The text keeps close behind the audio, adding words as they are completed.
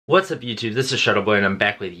What's up YouTube, this is Shuttleboy and I'm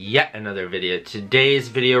back with yet another video. Today's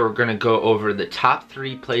video we're going to go over the top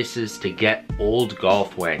 3 places to get old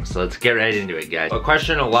golf Wang. So let's get right into it guys. A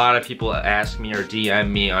question a lot of people ask me or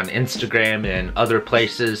DM me on Instagram and other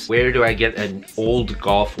places, where do I get an old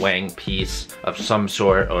golf Wang piece of some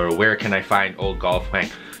sort, or where can I find old golf Wang?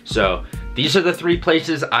 So these are the 3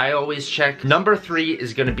 places I always check. Number 3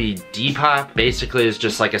 is gonna be Depop. Basically it's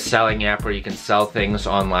just like a selling app where you can sell things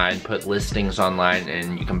online, put listings online,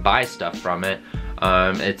 and you can buy stuff from it.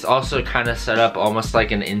 It's also kind of set up almost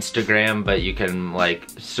like an Instagram, but you can like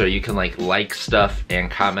stuff and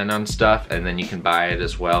comment on stuff, and then you can buy it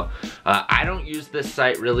as well. I don't use this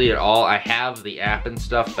site really at all. I have the app and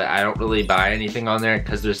stuff, but I don't really buy anything on there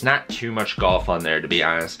because there's not too much golf on there, to be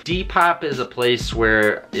honest. Depop is a place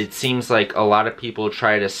where it seems like a lot of people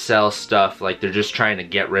try to sell stuff, like they're just trying to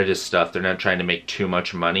get rid of stuff. They're not trying to make too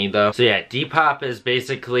much money though. So yeah, Depop is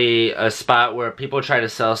basically a spot where people try to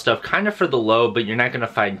sell stuff kind of for the low, but you're not gonna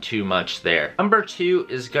find too much there. Number 2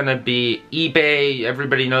 is gonna be eBay.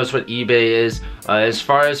 Everybody knows what eBay is. As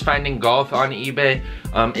far as finding golf on eBay,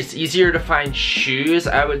 it's easier to find shoes,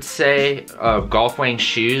 I would say, golf Wang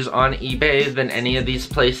shoes on eBay than any of these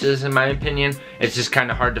places in my opinion. It's just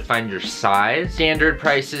kind of hard to find your size. Standard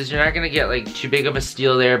prices, you're not gonna get like too big of a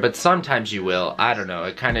steal there, but sometimes you will. I don't know,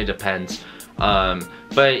 it kind of depends.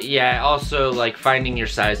 But yeah, also like finding your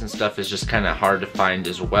size and stuff is just kind of hard to find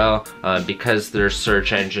as well, because their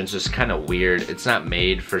search engine's just kind of weird. It's not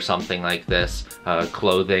made for something like this,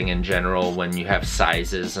 clothing in general, when you have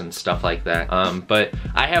sizes and stuff like that. But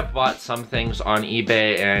I have bought some things on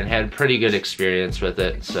eBay and had pretty good experience with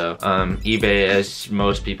it. So eBay, as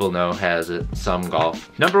most people know, has some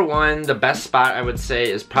golf. Number 1, the best spot I would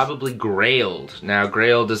say is probably Grailed. Now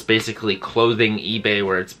Grailed is basically clothing eBay,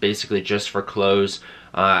 where it's basically just for clothes.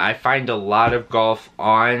 I find a lot of golf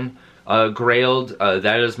on Grailed.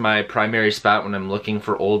 That is my primary spot when I'm looking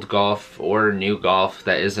for old golf or new golf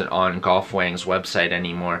that isn't on Golf Wang's website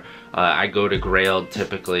anymore. I go to Grailed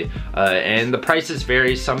typically, and the prices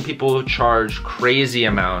vary. Some people charge crazy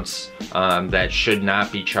amounts that should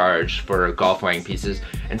not be charged for Golf Wang pieces,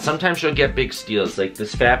 and sometimes you'll get big steals. Like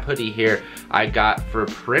this Fat hoodie here I got for a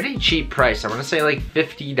pretty cheap price. I want to say like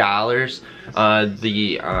 $50.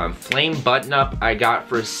 The flame button-up I got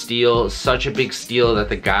for a steal, such a big steal that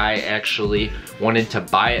the guy actually wanted to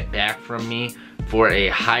buy it back from me for a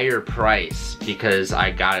higher price because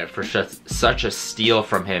I got it for such a steal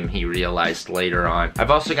from him, he realized later on.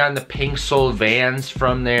 I've also gotten the pink sole Vans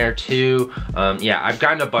from there too. Yeah, I've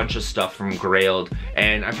gotten a bunch of stuff from Grailed,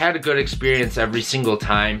 and I've had a good experience every single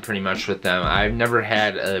time pretty much with them. I've never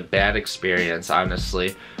had a bad experience,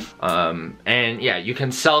 honestly. And yeah, you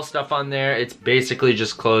can sell stuff on there. It's basically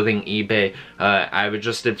just clothing eBay. I would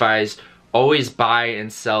just advise always buy and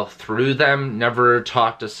sell through them. Never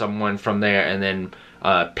talk to someone from there and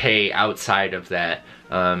then pay outside of that.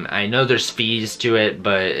 I know there's fees to it,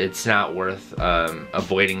 but it's not worth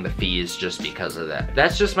avoiding the fees just because of that.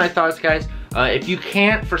 That's just my thoughts, guys. If you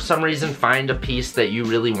can't for some reason find a piece that you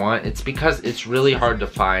really want, it's because it's really hard to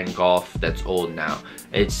find golf that's old now.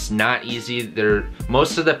 It's not easy.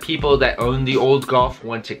 Most of the people that own the old golf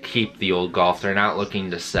want to keep the old golf. They're not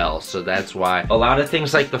looking to sell, so that's why. A lot of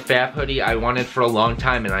things like the Fat hoodie I wanted for a long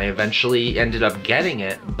time, and I eventually ended up getting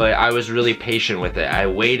it, but I was really patient with it. I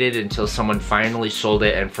waited until someone finally sold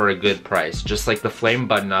it, and for a good price. Just like the flame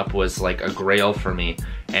button-up was like a grail for me,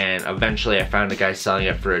 and eventually I found a guy selling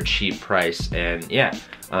it for a cheap price. And yeah,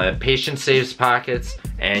 patience saves pockets,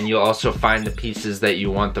 and you'll also find the pieces that you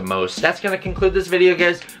want the most. That's gonna conclude this video,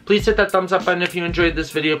 guys. Please hit that thumbs up button if you enjoyed this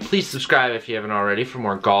video. Please subscribe if you haven't already for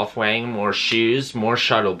more Golf Wang, more shoes, more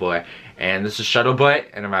Shuttleboy. And this is Shuttleboy,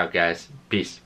 and I'm out, guys. Peace.